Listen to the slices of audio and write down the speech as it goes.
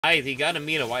Nice, he got a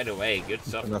meter right away. Good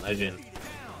stuff from Legend.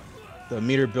 The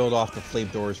meter build off the flame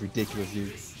door is ridiculous,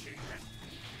 dude.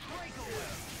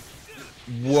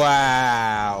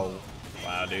 Wow.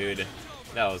 Wow, dude.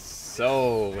 That was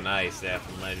so nice there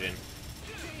from Legend.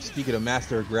 Speaking of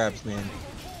master grabs, man.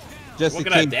 Just Look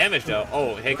at that damage, though.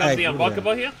 Oh, here comes the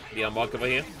unblockable here. The unblockable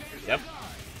here. Yep.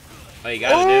 Oh, you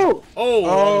got it, dude. Oh,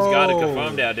 almost got it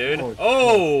confirmed there, dude.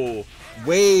 Oh!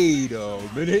 Wait a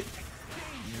minute.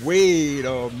 Wait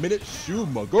a minute.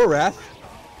 Shumagorath.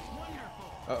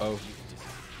 Uh-oh.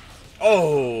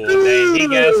 Oh, dang, he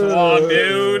gets one,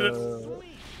 dude.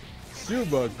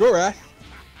 Shumagorath.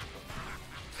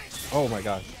 Oh my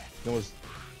gosh. That was...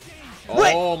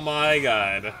 Oh my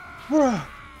god. Bruh.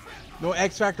 No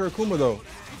X Factor Akuma though.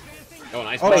 Oh,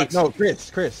 nice. Oh wait, no,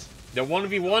 Chris. They're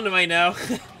 1v1 right now.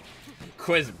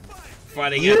 Quiz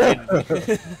fighting again.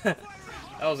 That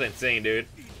was insane, dude.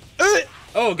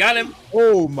 Oh, got him.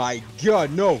 Oh my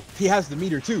god, no. He has the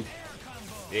meter too.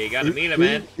 Yeah, you got a meter,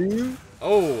 man.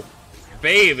 Oh,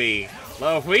 baby.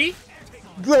 Level 3?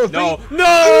 No. No!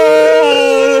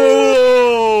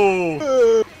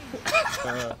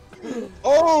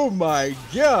 Oh my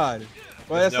god.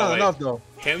 Well, that's not enough though.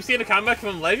 Can we see the comeback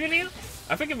from Legend here?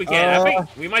 I think we can. I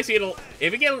think we might see it.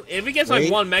 If it gets like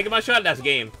one Mega Man shot, that's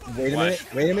game. Wait a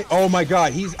minute. Oh my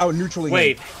god, he's out neutral again.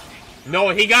 Wait. No,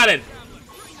 he got it.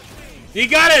 He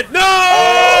got it. No!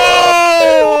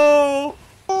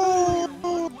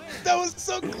 Oh, that was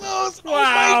so close.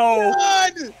 Wow. Oh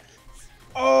my god.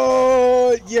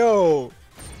 Oh, yo.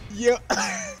 Yo.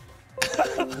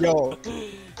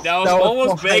 That was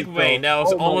almost big brain. That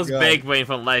was almost big brain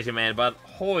from Legend, man. But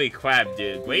holy crap,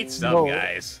 dude. Great stuff,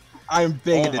 guys. I'm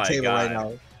banging the table right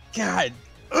now. God.